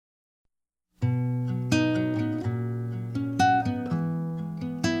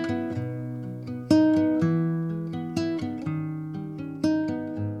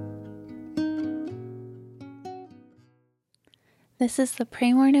This is the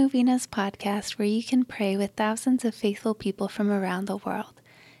Pray More Novenas podcast where you can pray with thousands of faithful people from around the world.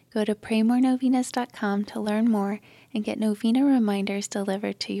 Go to praymorenovenas.com to learn more and get novena reminders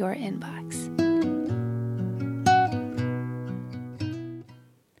delivered to your inbox.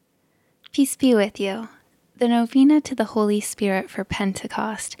 Peace be with you. The novena to the Holy Spirit for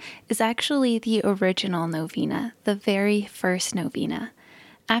Pentecost is actually the original novena, the very first novena.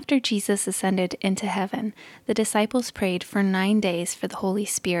 After Jesus ascended into heaven, the disciples prayed for 9 days for the Holy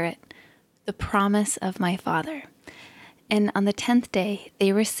Spirit, the promise of my Father. And on the 10th day,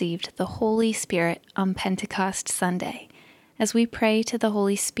 they received the Holy Spirit on Pentecost Sunday. As we pray to the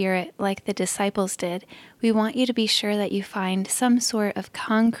Holy Spirit like the disciples did, we want you to be sure that you find some sort of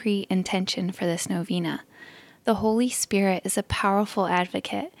concrete intention for this novena. The Holy Spirit is a powerful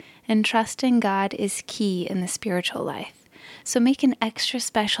advocate, and trust in God is key in the spiritual life. So make an extra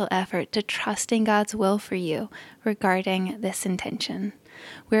special effort to trust in God's will for you regarding this intention.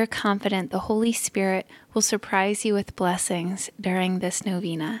 We're confident the Holy Spirit will surprise you with blessings during this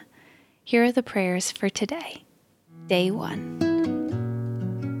novena. Here are the prayers for today. Day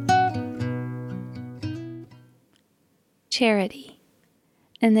 1. Charity.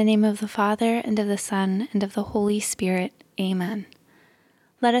 In the name of the Father, and of the Son, and of the Holy Spirit. Amen.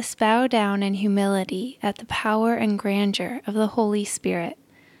 Let us bow down in humility at the power and grandeur of the Holy Spirit.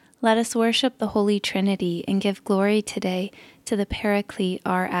 Let us worship the Holy Trinity and give glory today to the Paraclete,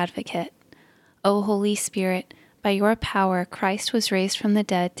 our advocate. O Holy Spirit, by your power Christ was raised from the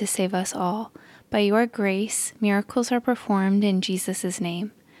dead to save us all. By your grace, miracles are performed in Jesus'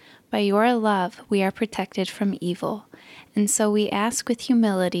 name. By your love, we are protected from evil. And so we ask with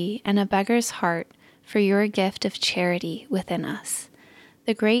humility and a beggar's heart for your gift of charity within us.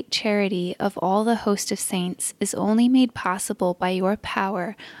 The great charity of all the host of saints is only made possible by your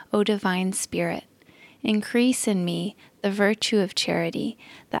power, O divine Spirit. Increase in me the virtue of charity,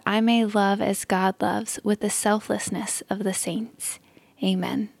 that I may love as God loves with the selflessness of the saints.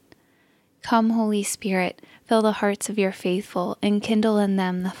 Amen. Come, Holy Spirit, fill the hearts of your faithful, and kindle in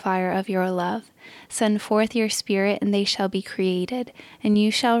them the fire of your love. Send forth your Spirit, and they shall be created, and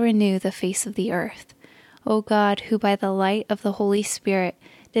you shall renew the face of the earth. O God, who by the light of the Holy Spirit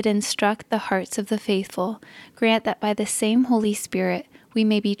did instruct the hearts of the faithful, grant that by the same Holy Spirit we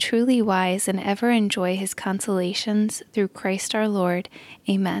may be truly wise and ever enjoy his consolations through Christ our Lord.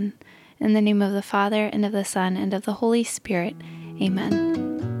 Amen. In the name of the Father, and of the Son, and of the Holy Spirit. Amen.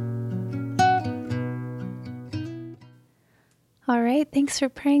 All right, thanks for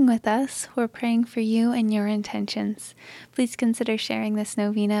praying with us. We're praying for you and your intentions. Please consider sharing this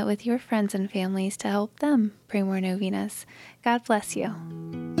novena with your friends and families to help them pray more novenas. God bless you.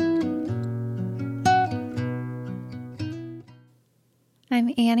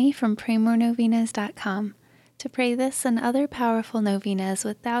 I'm Annie from praymorenovenas.com. To pray this and other powerful novenas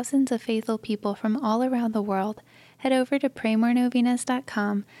with thousands of faithful people from all around the world, head over to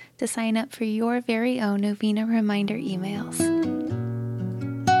praymorenovenas.com to sign up for your very own novena reminder emails.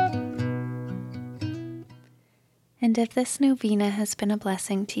 And if this novena has been a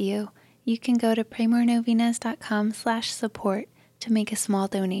blessing to you, you can go to praymorenovenas.com/support to make a small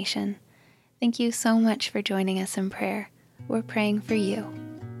donation. Thank you so much for joining us in prayer. We're praying for you.